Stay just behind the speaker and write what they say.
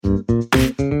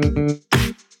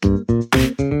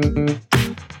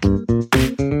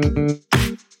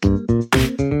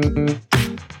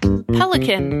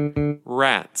Pelican.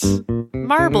 Rats.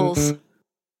 Marbles.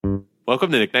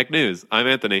 Welcome to Knick-Knack News. I'm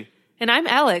Anthony. And I'm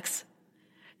Alex.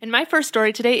 And my first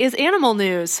story today is animal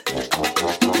news.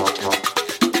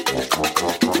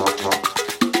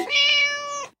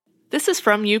 This is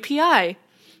from UPI.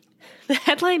 The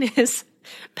headline is,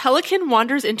 Pelican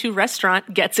wanders into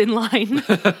restaurant, gets in line.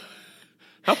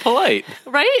 How polite.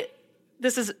 Right?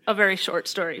 This is a very short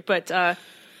story, but a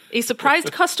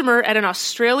surprised customer at an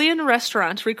Australian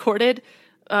restaurant recorded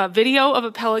a video of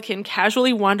a pelican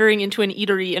casually wandering into an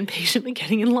eatery and patiently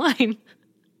getting in line.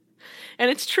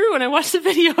 And it's true, and I watched the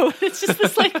video. It's just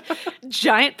this, like,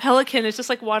 giant pelican. It's just,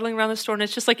 like, waddling around the store, and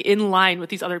it's just, like, in line with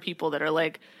these other people that are,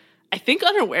 like, I think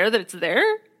unaware that it's there.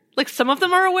 Like, some of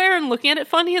them are aware and looking at it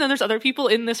funny, and then there's other people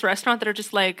in this restaurant that are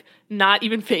just, like, not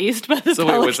even fazed by the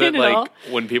pelican was it, at like, all.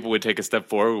 when people would take a step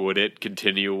forward, would it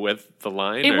continue with the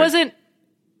line? It wasn't...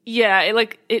 Yeah,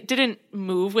 it didn't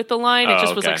move with the line. It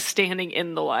just was, okay. like, standing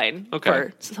in the line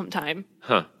for some time.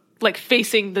 Huh. Like,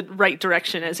 facing the right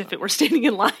direction as if it were standing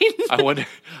in line. I wonder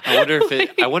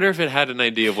if it had an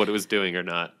idea of what it was doing or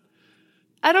not.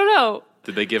 I don't know.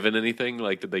 Did they give it anything?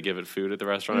 Like, did they give it food at the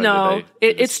restaurant? No.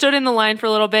 It stood in the line for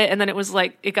a little bit, and then it was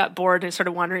like, it got bored and it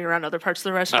started wandering around other parts of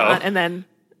the restaurant. And then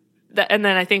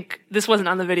I think, this wasn't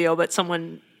on the video, but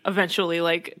someone eventually,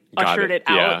 like, ushered it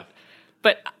out. Yeah.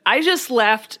 But I just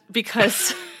laughed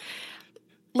because...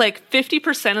 Like,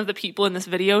 50% of the people in this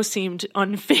video seemed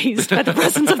unfazed by the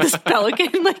presence of this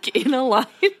pelican, like, in a line.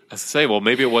 I was to say, well,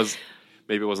 maybe it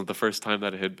wasn't the first time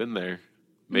that it had been there.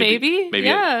 Maybe,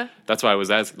 yeah. That's why I was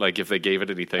asking, like, if they gave it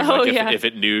anything. Oh, like, yeah. if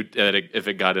it knew that if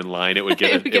it got in line, it would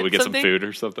get some something? food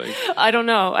or something. I don't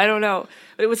know.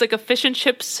 It was like a fish and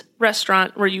chips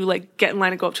restaurant where you, like, get in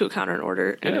line and go up to a counter and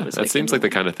order. And it was that seems like the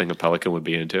kind of thing a pelican would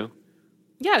be into.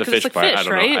 Yeah, the because fish it's like part, fish,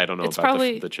 right? I don't know it's about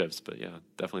probably, the chips, but yeah,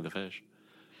 definitely the fish.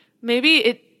 Maybe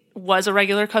it was a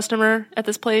regular customer at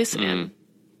this place, and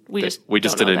we just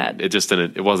don't know that.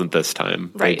 It wasn't this time.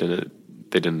 Right.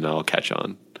 They didn't all catch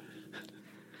on.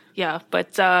 Yeah,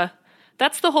 but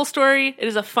that's the whole story. It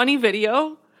is a funny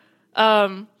video,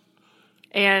 and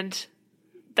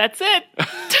that's it.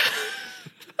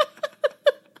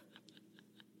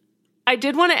 I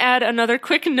did want to add another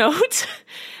quick note.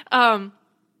 One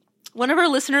of our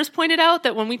listeners pointed out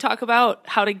that when we talk about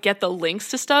how to get the links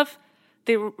to stuff,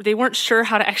 they weren't sure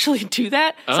how to actually do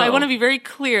that. So I want to be very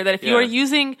clear that if you are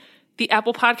using the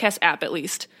Apple Podcast app, at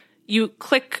least, you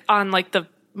click on, like, the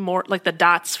more, like, the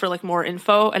dots for, like, more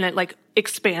info, and it, like,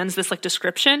 expands this, like,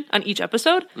 description on each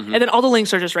episode, and then all the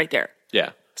links are just right there.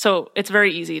 Yeah. So it's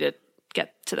very easy to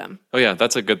get to them. Oh yeah,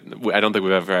 that's a good. I don't think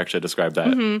we've ever actually described that.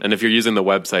 And if you're using the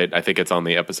website, I think it's on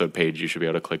the episode page. You should be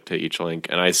able to click to each link.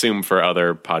 And I assume for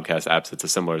other podcast apps, it's a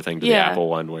similar thing to the Apple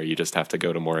one, where you just have to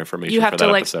go to more information you have for to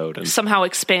that like episode. And somehow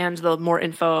expand the more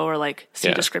info or like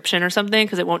see description or something,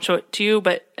 because it won't show it to you.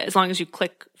 But as long as you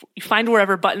click, you find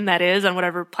wherever button that is on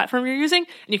whatever platform you're using,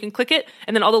 and you can click it,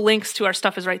 and then all the links to our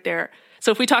stuff is right there.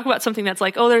 So if we talk about something that's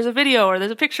like, oh, there's a video or there's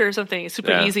a picture or something, it's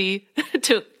super easy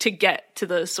to get to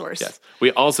the source. Yes. We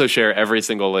also share every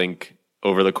single link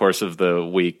over the course of the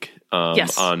week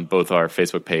on both our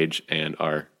Facebook page and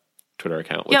our Twitter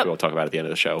account, which we'll talk about at the end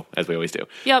of the show, as we always do.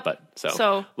 Yep. But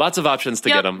so lots of options to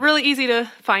get them. Really easy to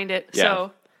find it. Yeah.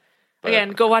 So again,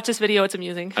 go watch this video. It's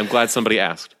amusing. I'm glad somebody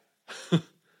asked.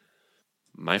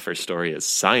 My first story is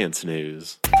science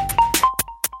news.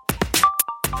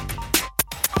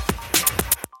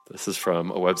 This is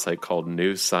from a website called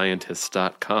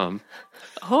newscientist.com.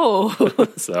 Oh,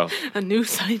 so a new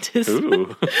scientist.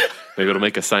 Ooh, maybe it'll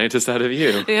make a scientist out of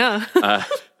you. Yeah.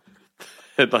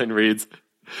 Headline reads,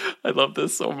 I love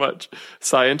this so much.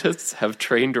 Scientists have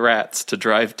trained rats to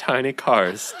drive tiny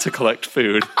cars to collect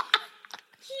food.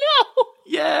 No.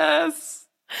 Yes.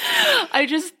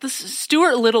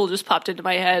 Stuart Little just popped into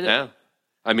my head. Yeah.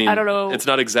 I mean, I don't know. It's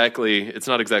not exactly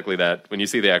that. When you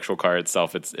see the actual car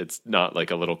itself, it's not like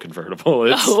a little convertible.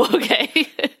 Okay.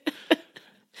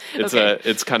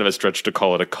 It's kind of a stretch to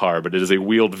call it a car, but it is a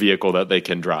wheeled vehicle that they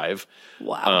can drive.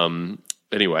 Wow.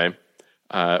 Anyway,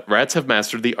 rats have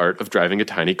mastered the art of driving a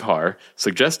tiny car,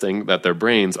 suggesting that their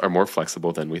brains are more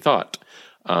flexible than we thought.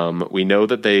 We know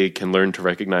that they can learn to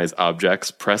recognize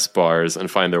objects, press bars, and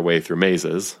find their way through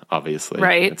mazes, obviously.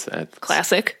 Right. It's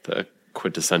classic. The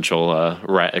quintessential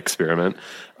rat experiment.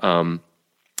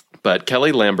 But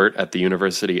Kelly Lambert at the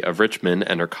University of Richmond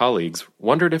and her colleagues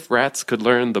wondered if rats could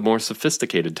learn the more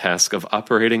sophisticated task of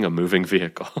operating a moving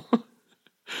vehicle.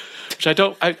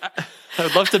 Which I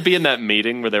would love to be in that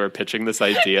meeting where they were pitching this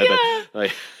idea that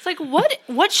like It's like,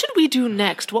 what should we do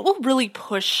next? What will really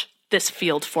push this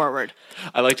field forward?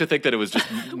 I like to think that it was just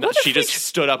she just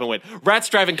stood up and went, "Rats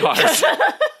driving cars."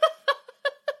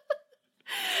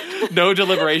 No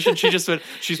deliberation.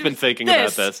 She's been thinking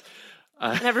about this.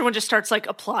 And everyone just starts like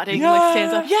applauding, like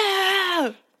stands up.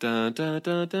 Yeah. Dun, dun,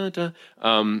 dun, dun, dun.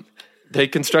 They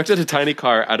constructed a tiny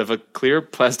car out of a clear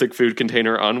plastic food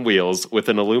container on wheels with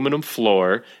an aluminum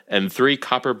floor and 3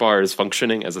 copper bars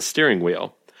functioning as a steering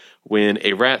wheel. When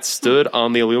a rat stood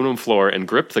on the aluminum floor and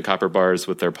gripped the copper bars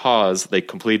with their paws, they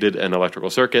completed an electrical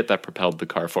circuit that propelled the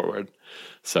car forward.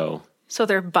 So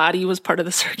their body was part of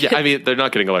the circuit. yeah, I mean, they're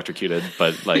not getting electrocuted,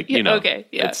 but like, okay,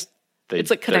 yeah. It's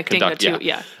like connecting the two.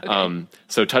 Yeah. Okay.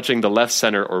 So touching the left,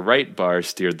 center, or right bar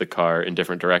steered the car in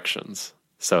different directions.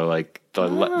 So like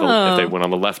if they went on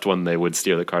the left one, they would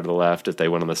steer the car to the left. If they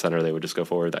went on the center, they would just go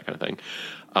forward, that kind of thing.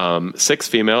 6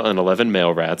 female and 11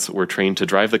 male rats were trained to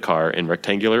drive the car in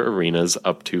rectangular arenas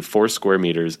up to 4 square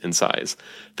meters in size.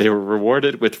 They were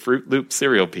rewarded with Fruit Loop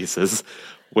cereal pieces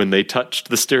when they touched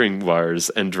the steering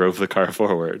bars and drove the car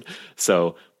forward.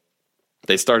 So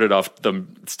they started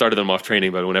them off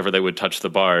training, but whenever they would touch the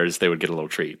bars, they would get a little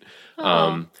treat.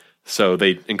 So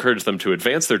they encouraged them to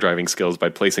advance their driving skills by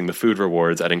placing the food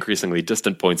rewards at increasingly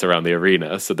distant points around the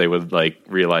arena. So they would like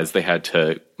realize they had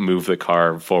to move the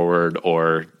car forward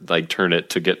or like turn it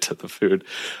to get to the food.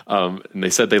 And they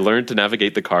said they learned to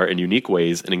navigate the car in unique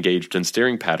ways and engaged in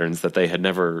steering patterns that they had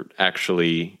never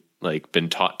actually like been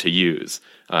taught to use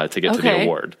to get to the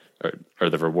award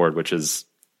or the reward, which is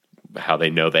how they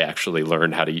know they actually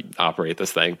learned how to operate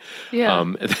this thing. Yeah.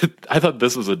 I thought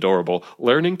this was adorable.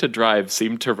 Learning to drive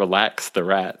seemed to relax the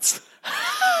rats.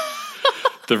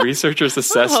 The researchers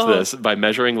assessed this by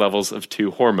measuring levels of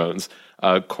 2 hormones,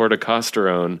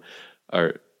 corticosterone,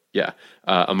 a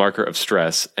marker of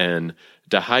stress, and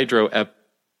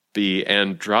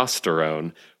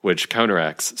dihydroepiandrosterone, which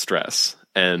counteracts stress.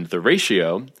 And the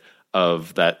ratio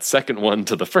of that second one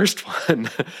to the first one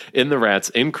in the rats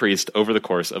increased over the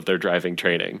course of their driving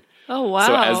training. Oh, wow.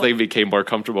 So as they became more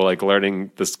comfortable like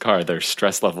learning this car, their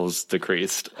stress levels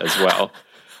decreased as well.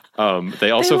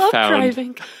 They also found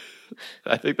driving.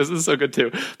 I think this is so good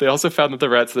too. They also found that the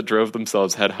rats that drove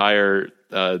themselves had higher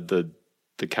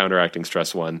the counteracting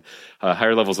stress one,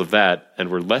 higher levels of that, and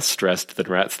were less stressed than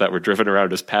rats that were driven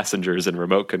around as passengers in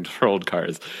remote controlled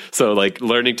cars. So like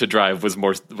learning to drive was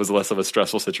less of a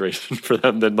stressful situation for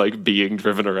them than like being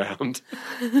driven around.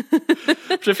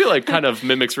 Which I feel like kind of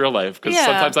mimics real life, because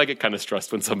sometimes I get kind of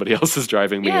stressed when somebody else is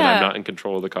driving me and I'm not in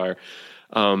control of the car.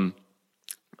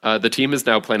 The team is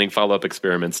now planning follow-up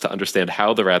experiments to understand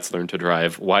how the rats learn to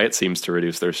drive, why it seems to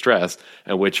reduce their stress,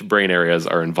 and which brain areas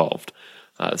are involved.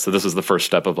 So this is the first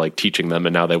step of like teaching them,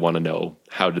 and now they want to know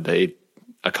how did they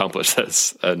accomplish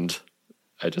this. And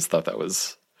I just thought that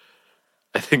was,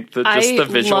 I think that just the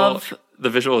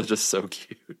visual is just so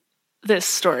cute. This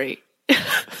story.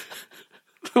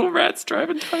 Little rats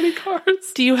driving tiny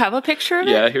cars. Do you have a picture of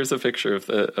it? Yeah, here's a picture of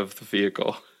the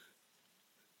vehicle.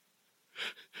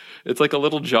 It's like a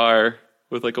little jar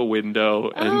with like a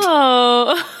window and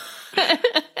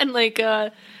and like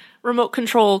remote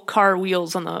control car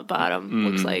wheels on the bottom,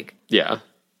 looks like. Yeah.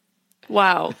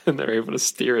 Wow. And they're able to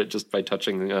steer it just by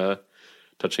touching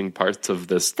parts of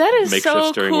this that is makeshift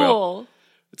so steering cool. wheel.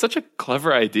 It's such a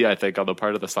clever idea, I think, on the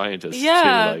part of the scientists too.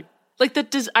 Like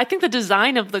I think the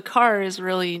design of the car is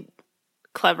really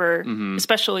clever,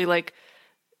 especially like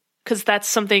because that's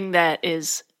something that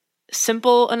is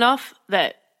simple enough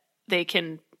that they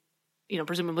can,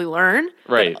 presumably learn.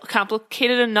 Right.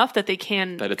 Complicated enough that they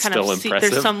can that it's kind still of see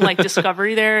impressive. there's some like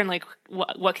discovery there and like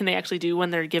what can they actually do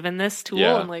when they're given this tool.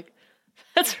 Yeah. I'm like,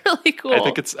 that's really cool. I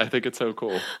think it's so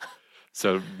cool.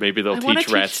 So maybe they'll teach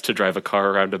rats to drive a car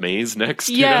around a maze next.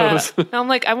 Yeah. Who knows? I'm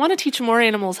like, I want to teach more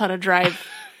animals how to drive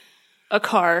a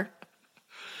car.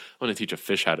 I want to teach a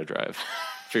fish how to drive.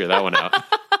 Figure that one out.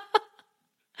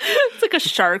 It's like a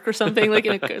shark or something. Like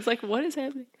it's like, what is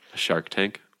happening? A Shark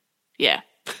Tank. Yeah.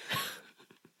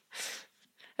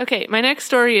 Okay, my next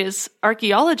story is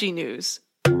archaeology news.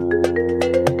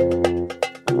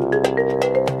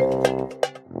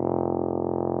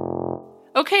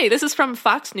 Okay, this is from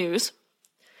Fox News.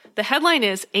 The headline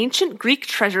is Ancient Greek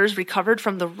Treasures Recovered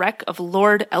from the Wreck of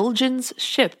Lord Elgin's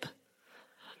Ship.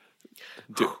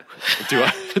 Do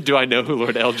I know who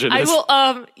Lord Elgin is?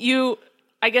 I will,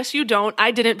 I guess you don't.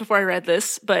 I didn't before I read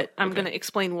this, but I'm going to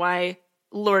explain why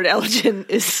Lord Elgin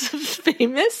is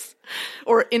famous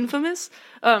or infamous.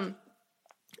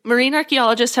 Marine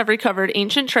archaeologists have recovered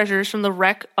ancient treasures from the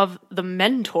wreck of the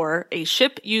Mentor, a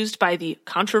ship used by the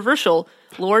controversial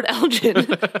Lord Elgin.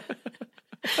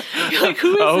 Like,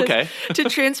 who is this? To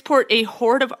transport a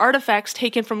hoard of artifacts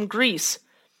taken from Greece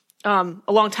a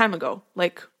long time ago.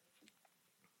 Like,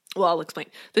 well, I'll explain.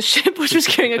 The ship, which was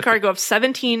carrying a cargo of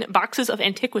 17 boxes of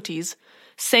antiquities,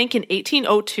 sank in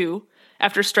 1802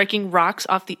 after striking rocks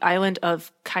off the island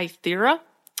of Kythera.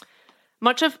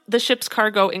 Much of the ship's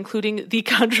cargo, including the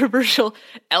controversial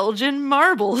Elgin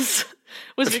marbles,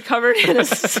 was recovered in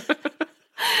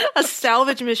a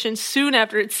salvage mission soon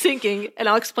after its sinking, and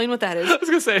I'll explain what that is. I was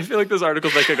going to say, I feel like this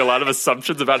article's making a lot of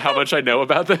assumptions about how much I know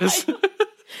about this.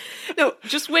 No,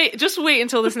 just wait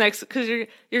until this next, because you're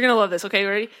gonna love this. Okay,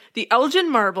 ready? The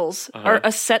Elgin marbles are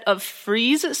a set of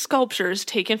frieze sculptures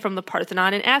taken from the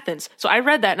Parthenon in Athens. So I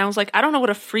read that and I was like, I don't know what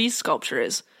a frieze sculpture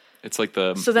is. It's like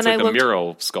the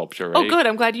mural sculpture, right? Oh, good.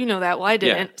 I'm glad you know that. Well, I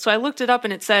didn't. Yeah. So I looked it up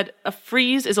and it said a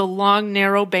frieze is a long,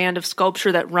 narrow band of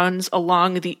sculpture that runs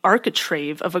along the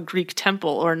architrave of a Greek temple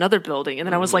or another building. And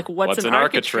then I was like, what's an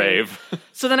architrave?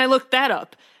 So then I looked that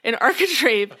up. An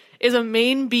architrave is a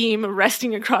main beam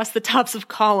resting across the tops of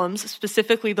columns,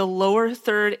 specifically the lower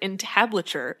third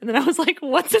entablature. And then I was like,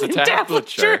 what's an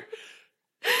entablature?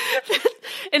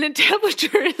 An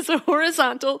entablature is a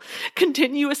horizontal,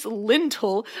 continuous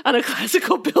lintel on a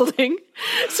classical building,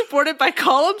 supported by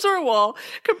columns or a wall,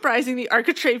 comprising the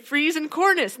architrave, frieze, and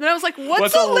cornice. And then I was like,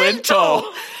 what's a lintel?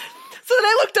 So then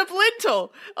I looked up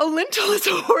lintel. A lintel is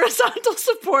a horizontal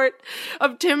support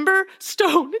of timber,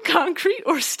 stone, concrete,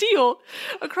 or steel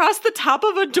across the top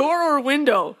of a door or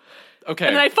window. Okay.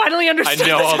 And then I finally understood. I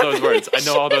know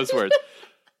all those words.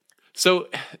 So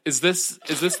is this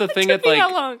the thing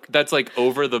that's like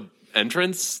over the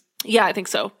entrance? Yeah, I think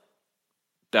so.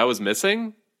 That was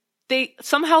missing? They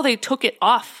took it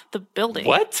off the building.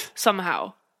 What?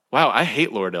 Somehow. Wow, I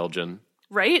hate Lord Elgin.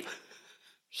 Right?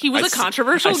 He was a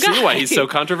controversial guy. I see why he's so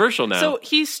controversial now. So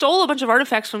he stole a bunch of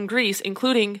artifacts from Greece,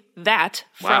 including that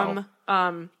from,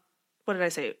 what did I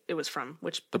say it was from?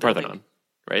 The Parthenon,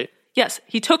 right? Yes,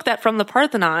 he took that from the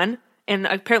Parthenon and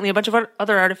apparently a bunch of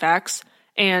other artifacts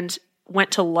and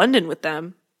went to London with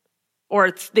them. Or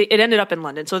it ended up in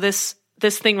London. So this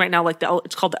thing right now,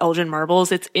 it's called the Elgin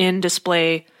marbles. It's in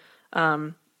display.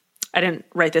 I didn't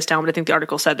write this down, but I think the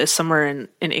article said this somewhere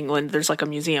in England. There's like a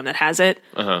museum that has it.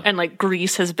 And like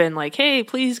Greece has been like, hey,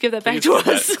 please give that back to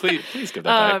us. Please give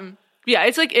that back. Yeah,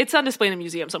 it's on display in a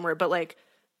museum somewhere, but like,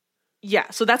 yeah.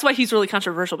 So that's why he's really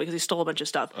controversial, because he stole a bunch of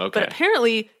stuff. Okay. But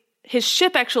apparently his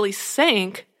ship actually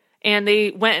sank and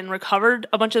they went and recovered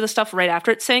a bunch of the stuff right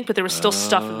after it sank, but there was still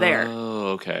stuff there.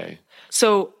 Oh, okay.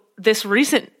 So this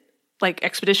recent like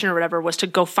expedition or whatever was to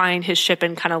go find his ship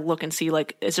and kind of look and see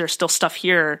like, is there still stuff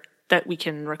here that we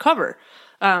can recover?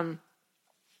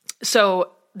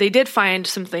 So they did find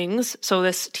some things. So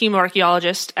this team of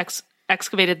archaeologists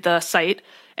excavated the site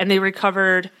and they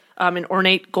recovered an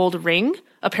ornate gold ring,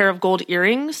 a pair of gold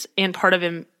earrings, and part of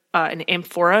an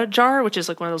amphora jar, which is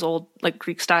like one of those old like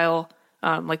Greek style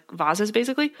like vases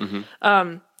basically.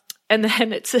 Mm-hmm. And then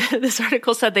this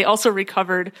article said they also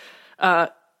recovered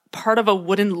part of a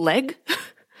wooden leg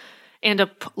and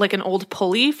an old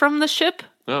pulley from the ship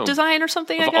design or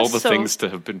something, I guess. All the things to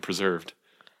have been preserved.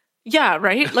 Yeah,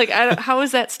 right? Like, how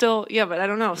is that still? Yeah, but I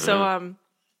don't know. So,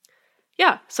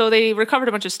 so they recovered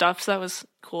a bunch of stuff, so that was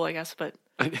cool, I guess, but...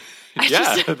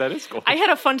 that is cool. I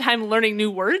had a fun time learning new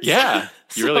words. Yeah,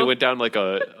 you really went down like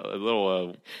a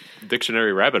little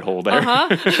dictionary rabbit hole there.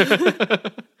 Uh-huh.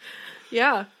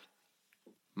 Yeah.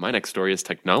 My next story is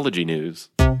technology news.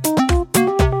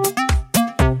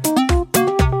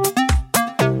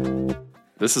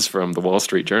 This is from the Wall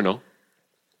Street Journal.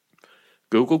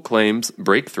 Google claims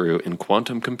breakthrough in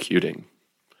quantum computing.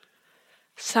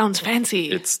 Sounds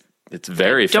fancy. It's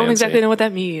very fancy. Don't exactly know what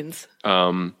that means.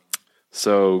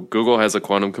 So Google has a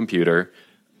quantum computer.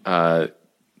 I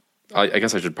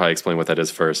guess I should probably explain what that is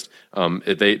first.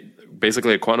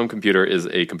 Basically, a quantum computer is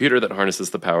a computer that harnesses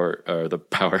the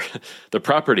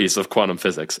properties of quantum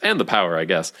physics and the power, I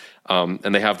guess.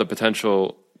 And they have the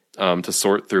potential to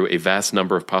sort through a vast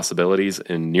number of possibilities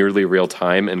in nearly real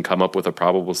time and come up with a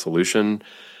probable solution.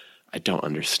 I don't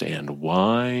understand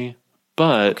why,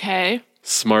 but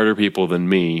smarter people than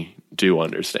me do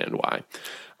understand why.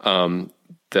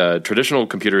 The traditional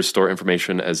computers store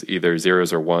information as either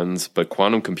zeros or ones, but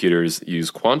quantum computers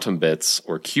use quantum bits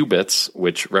or qubits,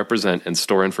 which represent and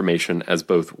store information as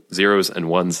both zeros and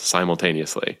ones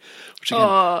simultaneously. Which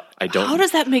again, how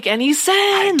does that make any sense?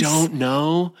 I don't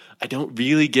know. I don't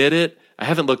really get it. I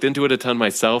haven't looked into it a ton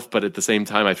myself, but at the same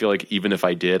time, I feel like even if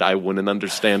I did, I wouldn't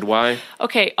understand why.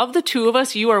 Okay, of the two of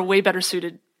us, you are way better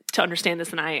suited to understand this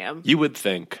than I am. You would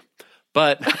think,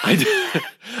 but I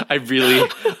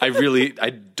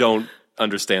don't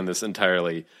understand this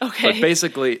entirely. Okay. But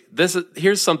basically,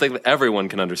 here's something that everyone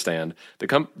can understand.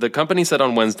 The company said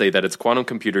on Wednesday that its quantum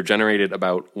computer generated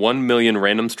about 1 million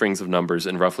random strings of numbers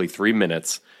in roughly 3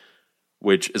 minutes,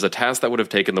 which is a task that would have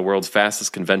taken the world's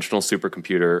fastest conventional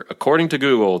supercomputer, according to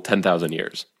Google, 10,000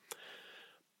 years.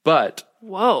 But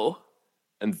whoa.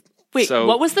 And wait, so,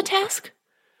 what was the task?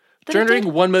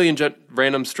 Generating 1 million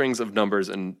random strings of numbers,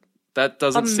 and that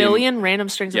doesn't seem... 1 million random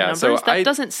strings of numbers? So that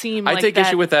doesn't seem like I take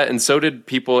issue with that, and so did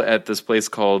people at this place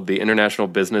called the International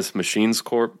Business Machines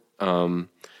Corp.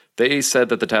 They said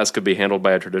that the task could be handled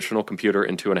by a traditional computer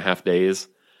in 2.5 days,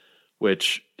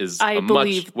 which is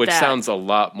sounds a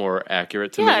lot more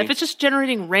accurate to me. Yeah, if it's just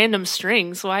generating random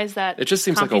strings, why is that? It just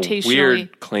seems like a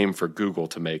weird claim for Google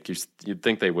to make. You'd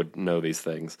think they would know these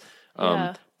things.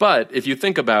 But if you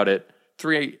think about it,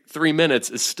 3 minutes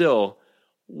is still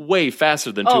way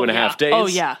faster than 2.5 days. Oh,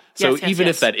 yeah. So even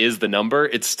if that is the number,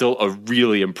 it's still a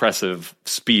really impressive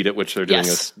speed at which they're doing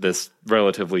this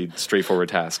relatively straightforward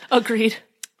task. Agreed.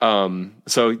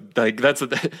 So like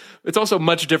it's also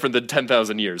much different than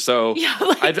 10,000 years. So yeah,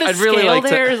 like I'd really like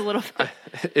there to, is a little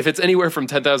if it's anywhere from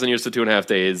 10,000 years to 2.5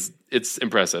 days, it's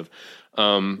impressive.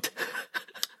 The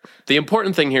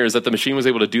important thing here is that the machine was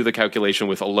able to do the calculation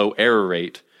with a low error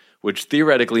rate, which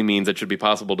theoretically means it should be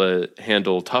possible to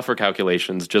handle tougher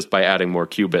calculations just by adding more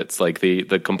qubits. Like the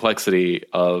complexity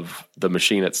of the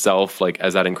machine itself, like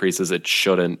as that increases, it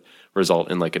shouldn't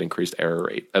result in like an increased error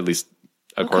rate, at least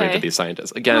according to these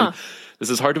scientists. Again, this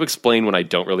is hard to explain when I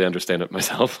don't really understand it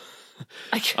myself.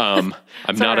 We're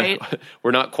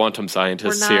not quantum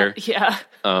scientists here. Yeah.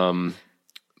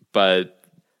 But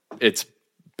it's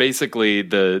basically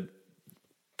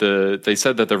they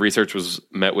said that the research was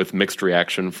met with mixed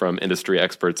reaction from industry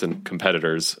experts and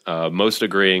competitors, most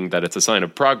agreeing that it's a sign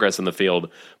of progress in the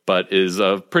field, but is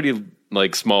of pretty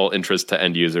like small interest to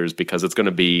end users because it's going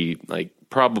to be like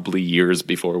probably years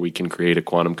before we can create a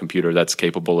quantum computer that's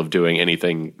capable of doing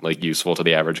anything like useful to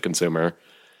the average consumer.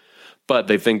 But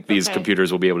they think these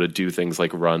computers will be able to do things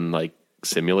like run like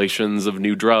simulations of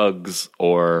new drugs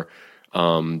or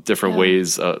different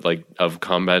ways of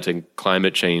combating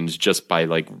climate change just by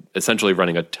like essentially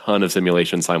running a ton of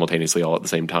simulations simultaneously all at the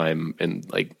same time and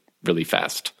like really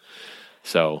fast.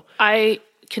 So I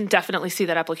can definitely see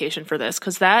that application for this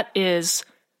because that is,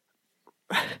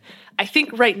 I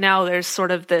think right now there's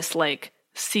sort of this like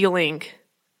ceiling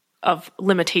of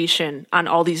limitation on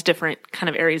all these different kind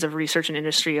of areas of research and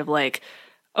industry of like,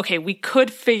 okay, we could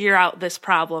figure out this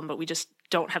problem, but we just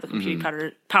don't have the computing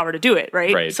power to do it,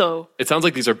 right? So it sounds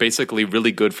like these are basically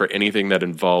really good for anything that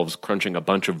involves crunching a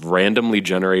bunch of randomly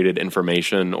generated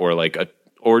information or like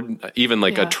even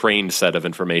a trained set of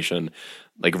information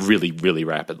like really, really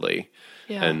rapidly.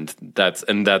 Yeah. And that's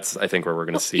I think where we're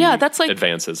going to see that's like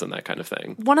advances in that kind of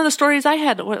thing. One of the stories I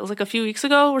had, it was like a few weeks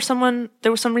ago where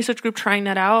there was some research group trying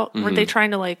that out. Weren't they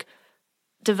trying to like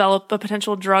develop a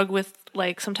potential drug with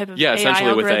like some type of AI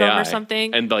essentially with AI or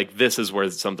something? And like this is where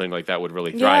something like that would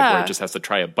really thrive, where it just has to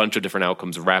try a bunch of different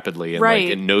outcomes rapidly and like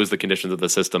it knows the conditions of the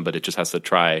system, but it just has to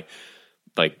try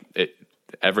like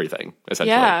everything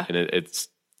essentially. Yeah.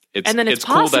 And it's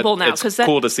possible now because it's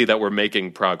cool to see that we're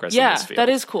making progress in this field. That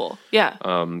is cool. Yeah.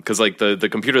 Because like the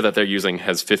computer that they're using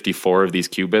has 54 of these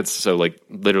qubits, so like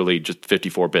literally just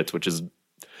 54 bits, which is,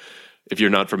 if you're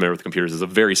not familiar with computers, is a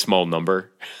very small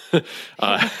number.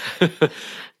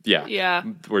 Yeah.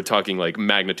 We're talking like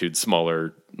magnitude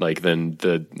smaller like than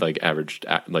the like average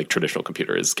like traditional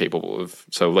computer is capable of.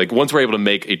 So like once we're able to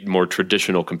make a more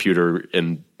traditional computer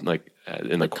in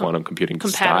the quantum computing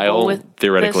style,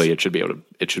 theoretically it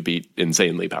should be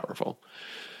insanely powerful.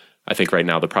 I think right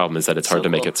now the problem is that it's hard to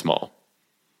make it small.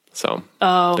 So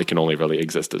they can only really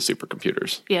exist as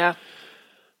supercomputers. Yeah.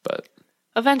 But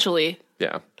eventually.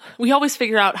 Yeah. We always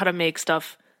figure out how to make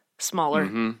stuff smaller.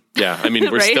 Mm-hmm. Yeah, I mean,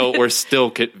 we're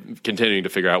still continuing to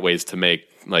figure out ways to make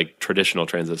like traditional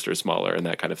transistors smaller and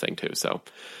that kind of thing too. So,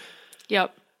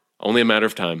 yep, only a matter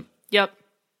of time. Yep.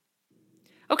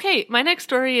 Okay, my next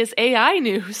story is AI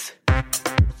news.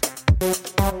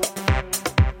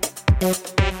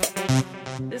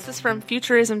 This is from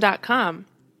Futurism.com.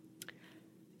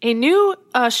 A new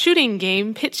shooting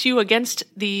game pits you against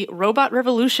the robot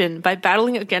revolution by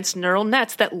battling against neural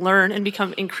nets that learn and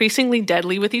become increasingly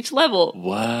deadly with each level.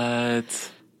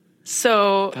 What?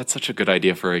 So that's such a good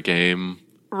idea for a game.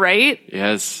 Right?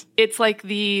 Yes. It's like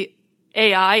the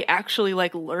AI actually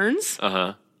like learns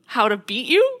how to beat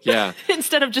you. Yeah.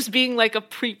 Instead of just being like a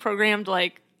pre-programmed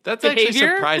like that's behavior.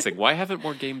 Actually surprising. Why haven't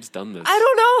more games done this? I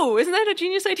don't know. Isn't that a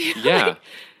genius idea? Yeah.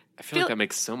 I feel like that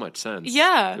makes so much sense.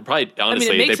 Yeah. They probably,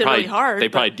 honestly, it makes it really hard. They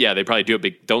probably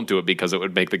don't do it because it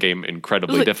would make the game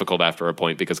incredibly difficult after a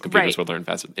point because computers would learn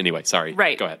faster. Anyway, sorry.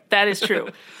 Right. Go ahead. That is true.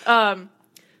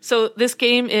 So this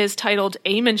game is titled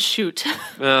Aim and Shoot.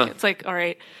 It's like, all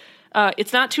right.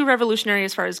 It's not too revolutionary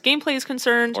as far as gameplay is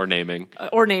concerned. Or naming.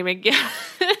 Yeah.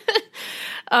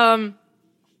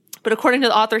 But according to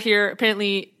the author here,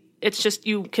 apparently it's just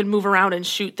you can move around and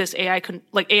shoot this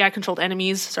AI-controlled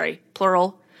enemies,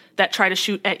 plural, that try to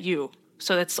shoot at you.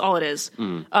 So that's all it is.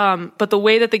 But the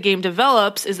way that the game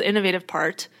develops is the innovative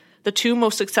part. The two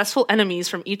most successful enemies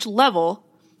from each level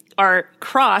are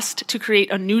crossed to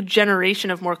create a new generation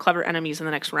of more clever enemies in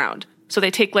the next round. So they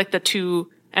take like the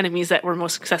two enemies that were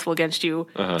most successful against you,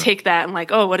 take that and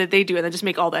like, oh, what did they do? And then just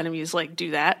make all the enemies like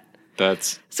do that.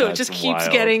 That's it just keeps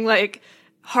getting like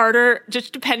harder,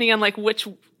 just depending on like which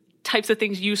types of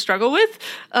things you struggle with.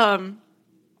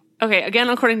 Okay, again,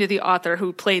 according to the author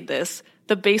who played this,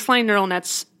 the baseline neural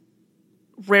nets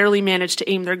rarely manage to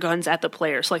aim their guns at the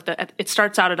player. So like it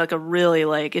starts out at like a really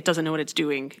like it doesn't know what it's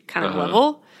doing kind of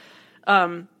level.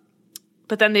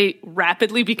 But then they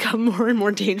rapidly become more and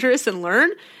more dangerous and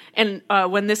learn. And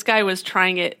when this guy was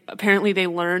trying it, apparently they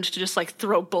learned to just like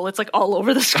throw bullets like all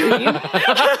over the screen.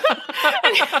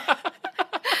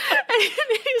 And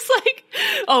he's like,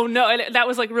 oh no. And that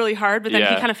was like really hard. But then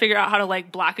he kind of figured out how to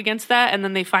like block against that. And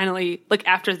then they finally, like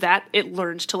after that, it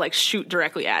learned to like shoot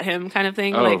directly at him kind of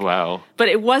thing. Oh, like, wow. But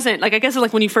it wasn't like, I guess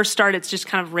like when you first start, it's just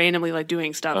kind of randomly like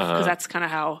doing stuff because that's kind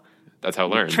of how. That's how it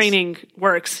learns. Training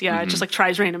works. Yeah. It just like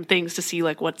tries random things to see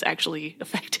like what's actually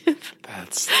effective.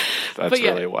 That's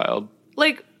really wild.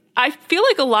 Like, I feel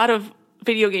like a lot of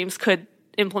video games could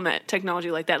implement technology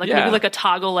like that. Like maybe like a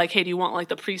toggle, like, hey, do you want like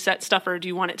the preset stuff or do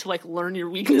you want it to like learn your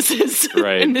weaknesses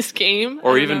in this game?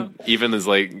 Or even as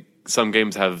like some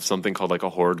games have something called like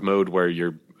a horde mode where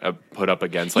you're put up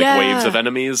against like waves of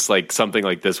enemies. Like something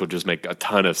like this would just make a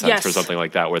ton of sense for something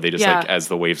like that where they just like as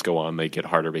the waves go on, they get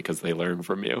harder because they learn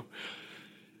from you.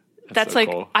 That's so like,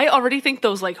 cool. I already think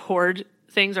those like horde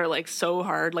things are like so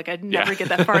hard. Like I'd never get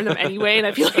that far in them anyway. And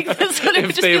I feel like this would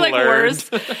just be like worse.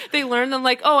 They learn them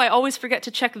like, oh, I always forget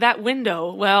to check that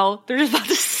window. Well, they're just about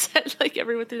to set like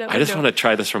everyone through that window. I just want to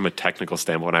try this from a technical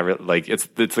standpoint. Like it's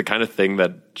the kind of thing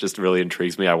that just really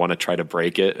intrigues me. I want to try to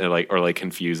break it and like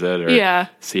confuse it or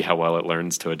see how well it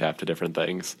learns to adapt to different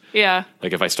things. Yeah.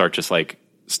 Like if I start just like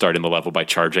starting the level by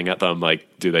charging at them,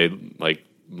 like do they like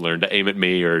learn to aim at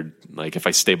me, or like if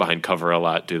I stay behind cover a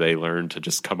lot, do they learn to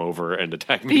just come over and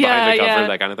attack me behind the cover,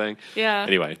 that kind of thing? Yeah.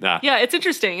 Anyway, Yeah, it's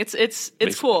interesting. It's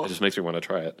cool. It just makes me want to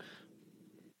try it.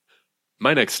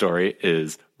 My next story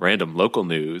is random local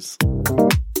news. Oh,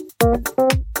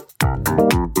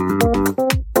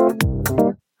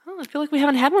 I feel like we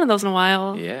haven't had one of those in a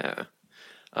while. Yeah.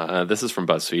 This is from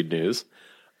BuzzFeed News.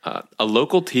 A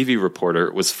local TV reporter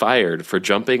was fired for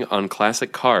jumping on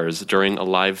classic cars during a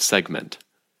live segment.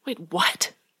 Wait,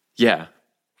 what? Yeah.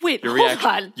 Wait, hold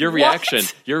on. Your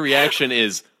reaction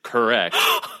is correct.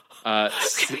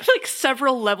 Like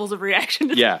several levels of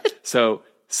reaction. Yeah. So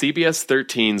CBS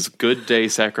 13's Good Day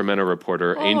Sacramento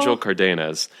reporter Angel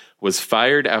Cardenas was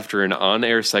fired after an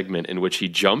on-air segment in which he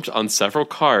jumped on several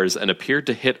cars and appeared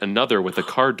to hit another with a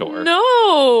car door.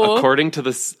 No! According to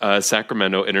the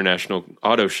Sacramento International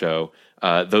Auto Show,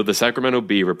 though the Sacramento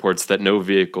Bee reports that no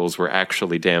vehicles were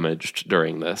actually damaged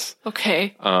during this.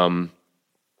 Okay.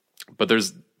 But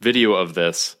there's video of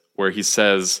this where he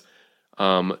says,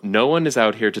 no one is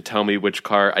out here to tell me which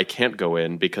car I can't go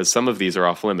in because some of these are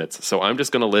off limits, so I'm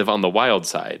just going to live on the wild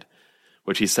side,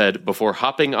 which he said before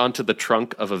hopping onto the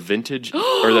trunk of a vintage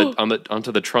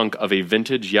onto the trunk of a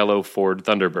vintage yellow Ford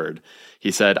Thunderbird. He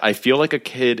said, I feel like a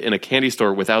kid in a candy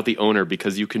store without the owner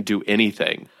because you can do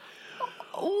anything.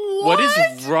 What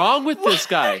is wrong with this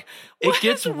guy? It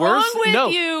gets worse.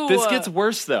 This gets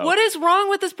worse though. What is wrong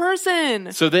with this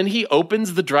person? So then he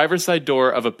opens the driver's side door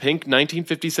of a pink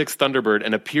 1956 Thunderbird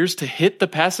and appears to hit the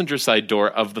passenger side door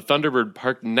of the Thunderbird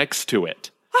parked next to it.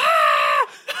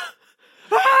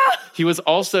 He was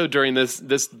also during this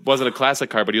wasn't a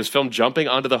classic car, but he was filmed jumping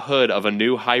onto the hood of a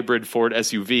new hybrid Ford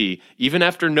SUV, even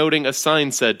after noting a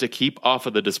sign said to keep off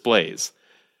of the displays.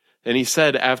 And he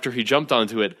said after he jumped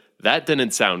onto it, that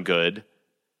didn't sound good,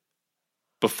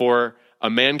 before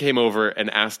a man came over and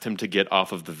asked him to get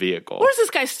off of the vehicle. What is this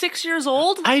guy, 6 years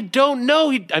old? I don't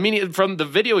know. From the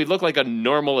video, he looked like a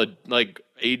normal,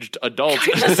 aged adult.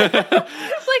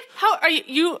 How are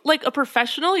you like a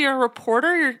professional? You're a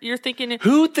reporter? You're thinking...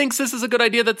 Who thinks this is a good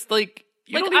idea that's like...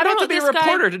 You don't even have to be a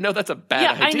reporter to know that's a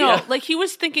bad idea. Yeah, I know. Like, he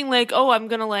was thinking, like, oh, I'm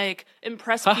going to, like,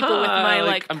 impress people with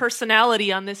my,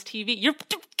 personality on this TV. Get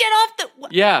off the...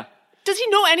 Yeah. Does he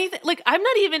know anything? Like, I'm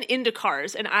not even into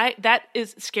cars, and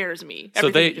scares me.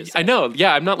 So I know,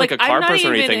 yeah, I'm not like a car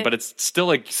person or anything, but it's still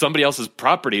like somebody else's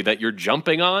property that you're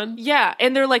jumping on. Yeah,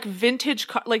 and they're like vintage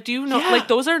car. Like, do you know? Like,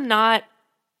 those are not.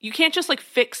 You can't just like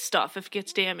fix stuff if it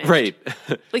gets damaged, right?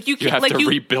 Like you have to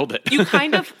rebuild it. You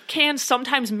kind of can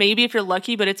sometimes, maybe if you're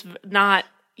lucky, but it's not.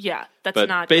 Yeah, that's but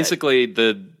not. Basically,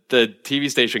 the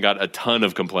TV station got a ton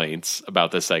of complaints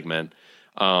about this segment.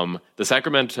 The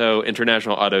Sacramento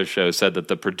International Auto Show said that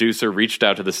the producer reached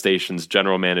out to the station's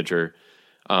general manager,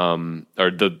 or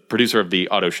the producer of the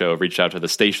auto show reached out to the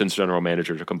station's general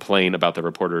manager to complain about the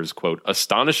reporter's, quote,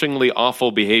 astonishingly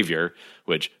awful behavior,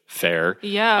 which, fair,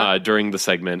 during the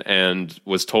segment, and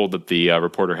was told that the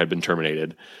reporter had been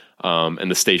terminated.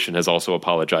 And the station has also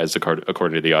apologized,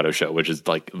 according to the auto show, which is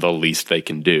like the least they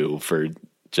can do for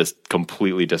just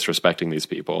completely disrespecting these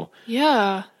people.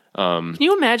 Yeah. Can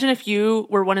you imagine if you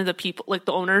were one of the people, like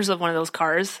the owners of one of those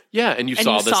cars? Yeah, and you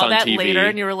saw this on that TV later,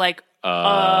 and you were like,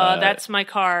 that's my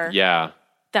car. Yeah.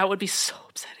 That would be so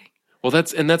upsetting. Well,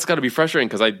 that's got to be frustrating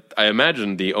because I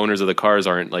imagine the owners of the cars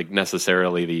aren't like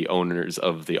necessarily the owners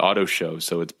of the auto show,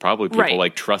 so it's probably people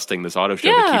like trusting this auto show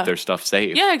to keep their stuff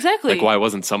safe. Yeah, exactly. Like, why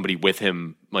wasn't somebody with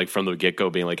him like from the get go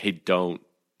being like, "Hey, don't."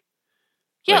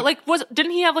 Yeah,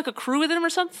 didn't he have like a crew with him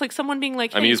or something? Like someone being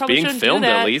like, hey, I mean, he was being filmed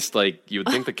at least. Like, you would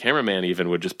think the cameraman even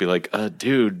would just be like,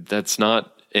 dude, that's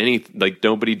not like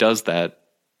nobody does that.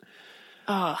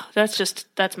 Oh,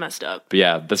 that's messed up. But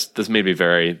yeah, this made me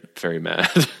very, very mad.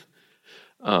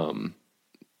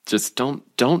 Just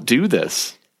don't do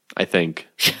this. I think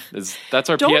that's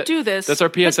our don't do this. That's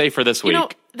our PSA for this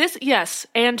week. Yes,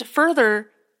 and further,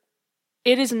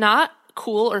 it is not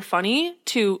cool or funny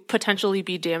to potentially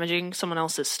be damaging someone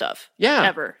else's stuff. Yeah,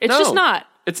 ever. It's just not.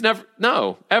 It's never.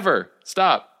 No, ever.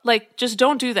 Stop. Like, just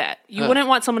don't do that. You wouldn't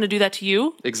want someone to do that to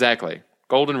you. Exactly.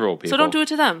 Golden rule, people. So don't do it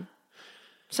to them.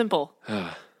 Simple.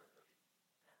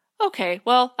 Okay,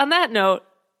 well, on that note,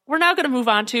 we're now going to move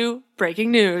on to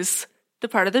breaking news, the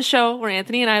part of the show where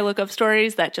Anthony and I look up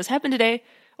stories that just happened today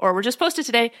or were just posted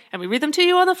today, and we read them to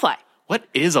you on the fly. What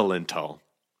is a lintel?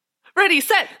 Ready,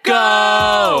 set,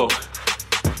 go!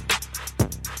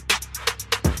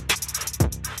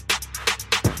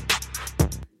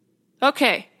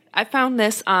 Okay, I found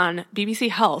this on BBC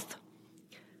Health.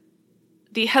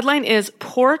 The headline is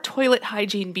Poor Toilet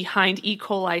Hygiene Behind E.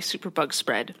 coli Superbug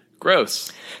Spread.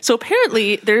 Gross. So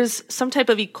apparently there's some type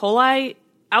of E. coli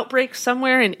outbreak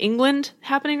somewhere in England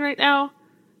happening right now.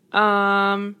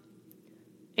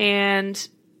 And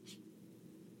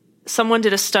someone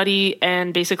did a study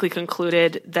and basically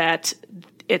concluded that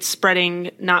it's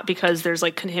spreading not because there's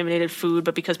like contaminated food,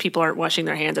 but because people aren't washing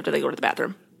their hands after they go to the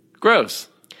bathroom. Gross.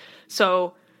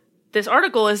 So this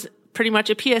article is pretty much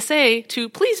a PSA to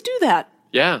please do that.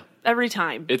 Yeah. Every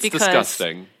time. It's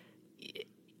disgusting.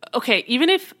 Okay, even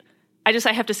if, I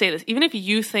have to say this, even if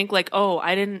you think like,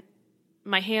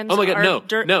 my hands oh my God, are no,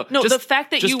 dirt. No, just, the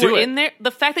fact that you were in there,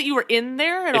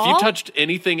 at all. If you touched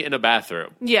anything in a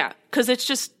bathroom. Yeah, because it's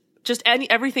just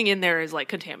everything in there is like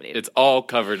contaminated. It's all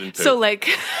covered in poop. So like,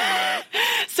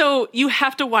 so you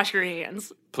have to wash your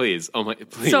hands. Please.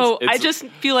 Please. So I just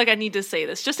feel like I need to say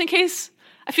this just in case.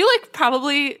 I feel like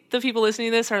probably the people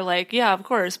listening to this are like, yeah, of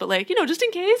course, but like, just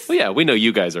in case. Well, yeah, we know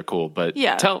you guys are cool, but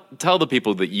yeah. tell the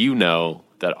people that you know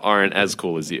that aren't as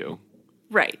cool as you.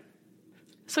 Right.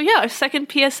 So yeah, a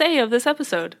second PSA of this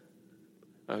episode.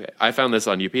 Okay, I found this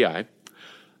on UPI.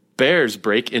 Bears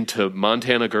break into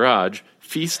Montana garage,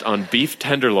 feast on beef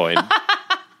tenderloin.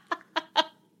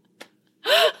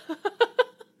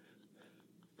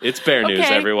 It's bear news,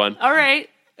 everyone. All right.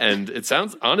 And it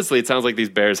sounds like these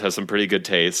bears have some pretty good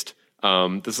taste.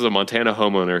 This is a Montana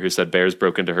homeowner who said bears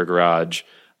broke into her garage.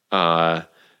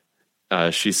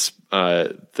 This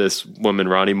woman,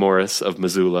 Ronnie Morris of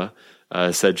Missoula,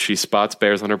 said she spots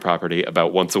bears on her property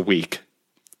about once a week,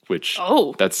 which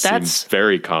seems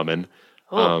very common.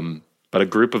 Oh. But a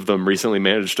group of them recently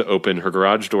managed to open her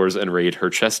garage doors and raid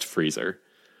her chest freezer.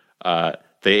 They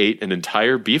ate an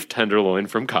entire beef tenderloin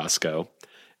from Costco.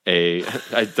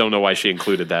 I don't know why she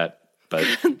included that, but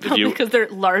because they're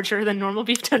larger than normal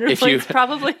beef tenderloins,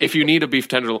 probably. If you need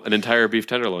an entire beef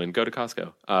tenderloin, go to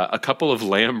Costco. A couple of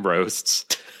lamb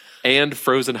roasts and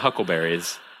frozen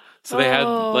huckleberries. So they had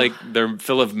like their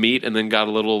fill of meat and then got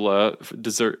a little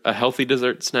dessert, a healthy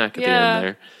dessert snack at the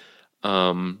end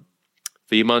there.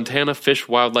 The Montana Fish,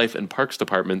 Wildlife, and Parks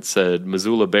Department said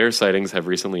Missoula bear sightings have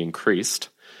recently increased.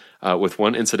 With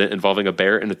one incident involving a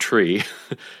bear in a tree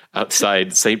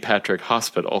outside St. Patrick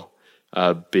Hospital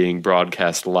being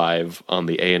broadcast live on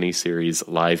the A&E series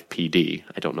Live PD.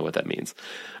 I don't know what that means.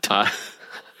 And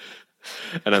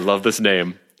I love this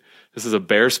name. This is a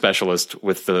bear specialist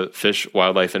with the Fish,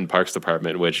 Wildlife, and Parks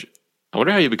Department, which I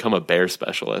wonder how you become a bear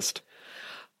specialist.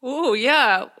 Oh,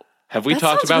 yeah. Have we That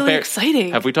talked sounds about really bears?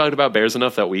 exciting. Have we talked about bears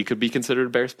enough that we could be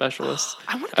considered bear specialists?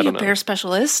 I want to be a bear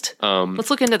specialist. Um, Let's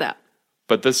look into that.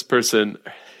 But this person,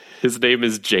 his name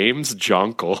is James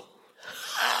Jonkel.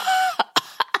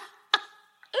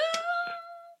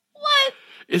 What?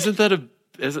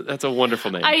 That's a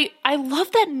wonderful name. I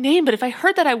love that name, but if I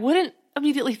heard that, I wouldn't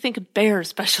immediately think bear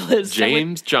specialist.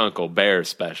 James Jonkel, bear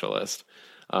specialist.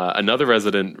 Another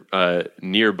resident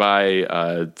nearby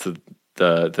to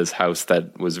this house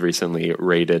that was recently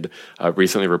raided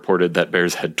recently reported that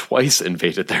bears had twice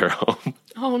invaded their home.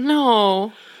 Oh,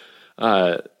 no.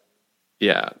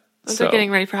 Yeah. They're getting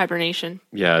ready for hibernation.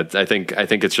 Yeah, I think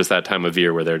it's just that time of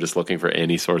year where they're just looking for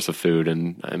any source of food.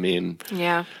 And I mean,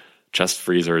 Yeah. chest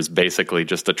freezer is basically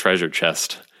just a treasure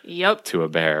chest Yep. to a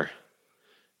bear.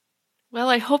 Well,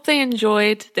 I hope they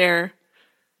enjoyed their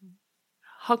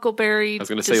huckleberry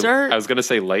dessert. I was gonna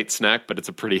say light snack, but it's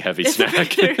a pretty heavy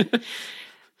snack.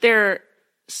 Their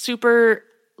super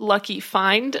lucky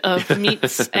find of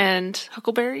meats and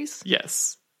huckleberries.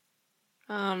 Yes.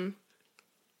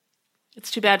 It's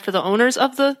too bad for the owners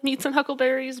of the meats and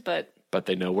huckleberries, but But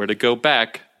they know where to go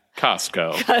back.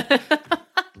 Costco.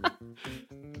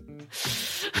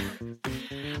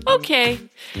 okay.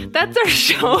 That's our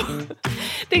show.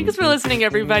 Thanks for listening,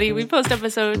 everybody. We post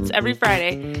episodes every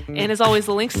Friday. And as always,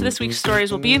 the links to this week's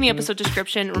stories will be in the episode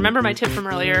description. Remember my tip from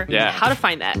earlier. Yeah. How to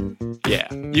find that.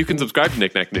 Yeah. You can subscribe to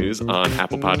Knick-Knack News on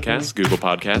Apple Podcasts, Google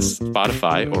Podcasts,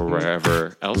 Spotify, or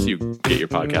wherever else you get your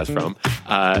podcast from.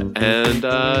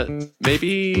 And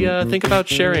maybe think about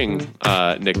sharing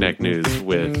Knick-Knack News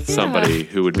with somebody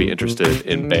who would be interested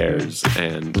in bears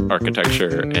and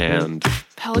architecture and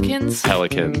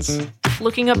Pelicans.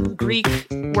 Looking up Greek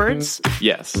words.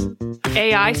 Yes.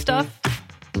 AI stuff.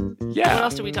 Yeah. What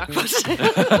else did we talk about today?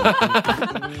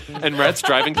 And Rhett's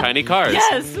driving tiny cars.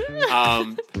 Yes.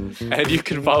 And you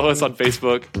can follow us on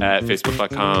Facebook at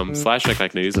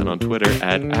facebook.com/knickknacknews and on Twitter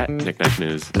at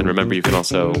knickknacknews. And remember,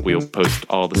 we'll post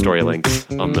all the story links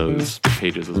on those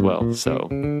pages as well. So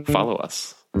follow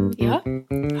us. Yeah.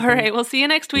 All right. We'll see you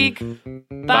next week.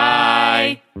 Bye.